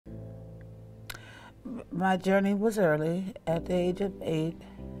My journey was early. At the age of 8,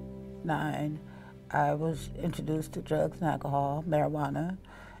 9, I was introduced to drugs and alcohol, marijuana,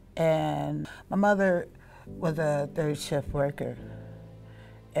 and my mother was a third shift worker,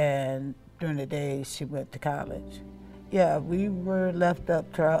 and during the day she went to college. Yeah, we were left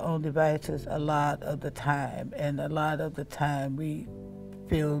up to our own devices a lot of the time, and a lot of the time we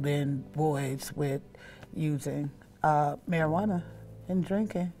filled in voids with using marijuana and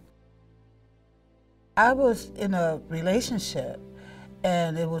drinking. I was in a relationship,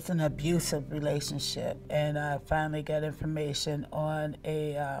 and it was an abusive relationship, and I finally got information on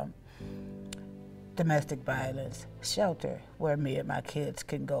a domestic violence shelter where me and my kids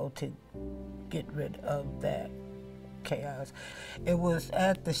can go to get rid of that chaos. It was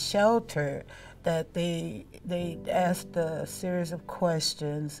at the shelter that they asked a series of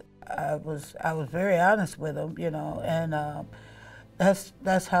questions. I was very honest with them, and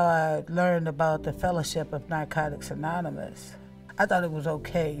that's how I learned about the Fellowship of Narcotics Anonymous. I thought it was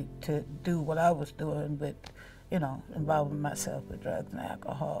okay to do what I was doing with, involving myself with drugs and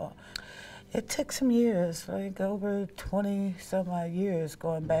alcohol. It took some years, like over 20 some odd years,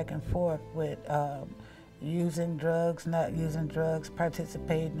 going back and forth with using drugs, not using drugs,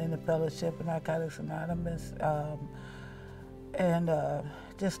 participating in the Fellowship of Narcotics Anonymous, and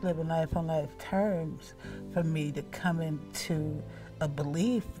just living life on life terms for me to come into a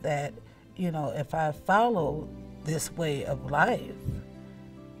belief that, if I follow this way of life,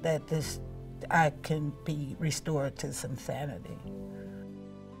 that I can be restored to some sanity.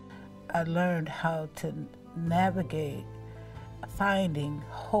 I learned how to navigate finding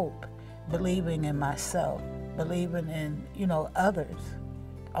hope, believing in myself, believing in, others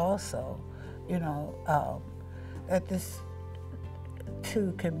also, that this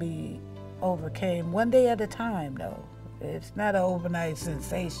too can be overcame one day at a time, though. It's not an overnight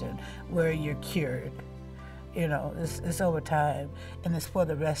sensation where you're cured. It's over time, and it's for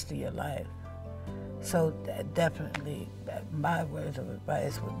the rest of your life. So definitely, my words of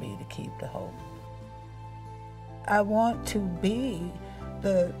advice would be to keep the hope. I want to be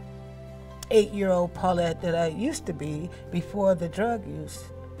the 8-year-old Paulette that I used to be before the drug use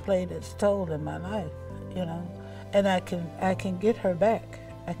played its toll in my life, and I can get her back.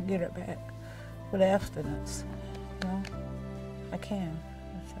 I can get her back with abstinence, I can.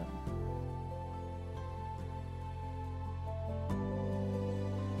 So.